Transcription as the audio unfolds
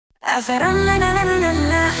I've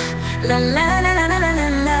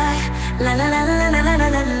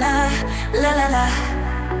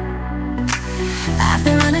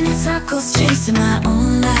been running in circles, chasing my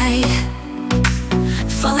own light,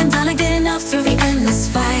 falling down and getting up through the endless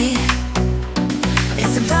fight.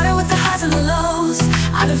 It's a battle with the highs and the lows.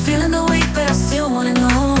 I've been feeling the weight, but I still wanna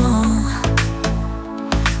know.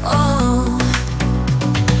 Oh,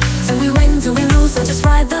 do we win, do we lose, or just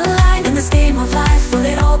ride the line? In this game of life, will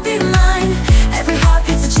it all be mine? Every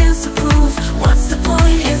heartbeat's a chance to prove. What's the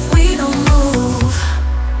point if we don't move?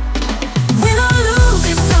 Win or lose,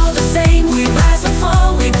 it's all the same. We rise or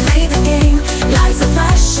fall, we play the game. Lights are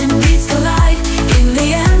flashing, beats collide. In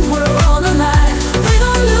the end, we're all alive. Win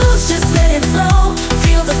or lose, just let it flow.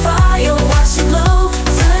 Feel the fire, watch it glow.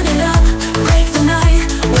 Turn it up, break the night.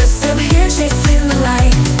 We're still here chasing the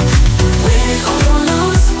light. Win or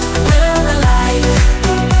lose, we're alive.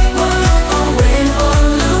 Win or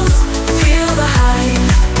lose, feel the hype.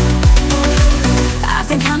 I've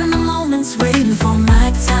been counting the moments, waiting for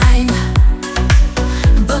my time,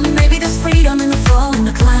 but maybe there's freedom in the fall and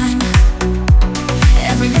the climb.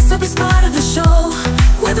 Every mix-up is part of the show.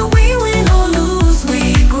 Whether we win or lose,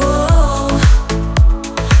 we grow.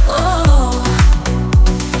 Oh,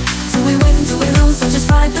 do we win, do we lose, or just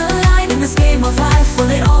ride the line? In this game of life, will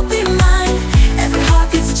it all be mine? Every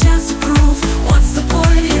heartbeat's a chance to prove. What's the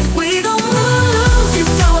point if we don't move?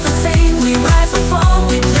 It's all the same. We rise or fall,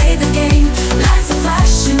 we play the game. Lights are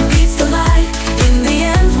flashing, beats collide. In the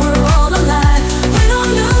end, we're all alive. Win or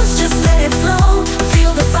lose, just let it flow.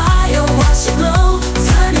 Feel the fire, watch it glow.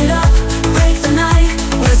 Turn it up, break the night.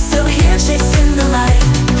 We're still here chasing the light.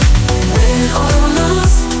 Win or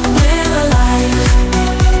lose, we're alive.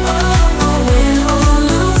 Oh, win or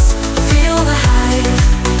lose, feel the hype.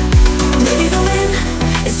 Maybe the win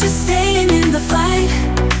is just staying in the fight.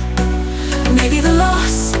 Maybe the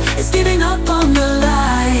loss is giving up on the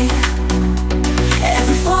light.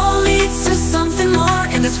 Every fall leads to something more.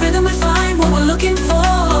 In this rhythm we find what we're looking for.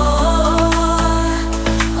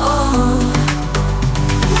 Oh,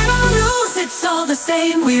 win or lose, it's all the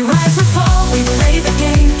same. We rise or fall, we play the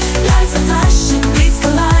game. Lights are flashing, beats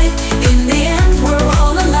collide. In the end, we're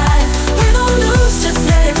all alive. Win or lose, just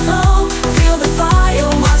let it flow. Feel the fire,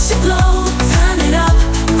 watch it glow. Turn it up,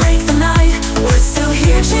 break the night. We're still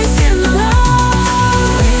here chasing the light.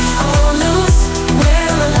 Win or lose,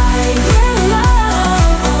 we're alive. We're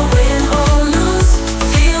alive. Oh, win or lose,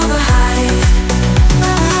 feel the hype.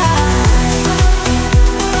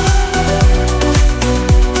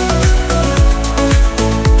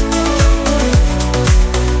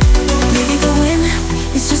 Maybe the win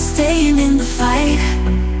is just staying in the fight.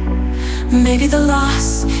 Maybe the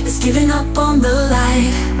loss is giving up on the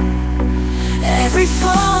light. Every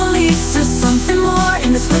fall leads to something more.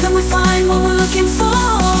 In this rhythm we find what we're looking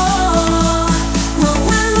for.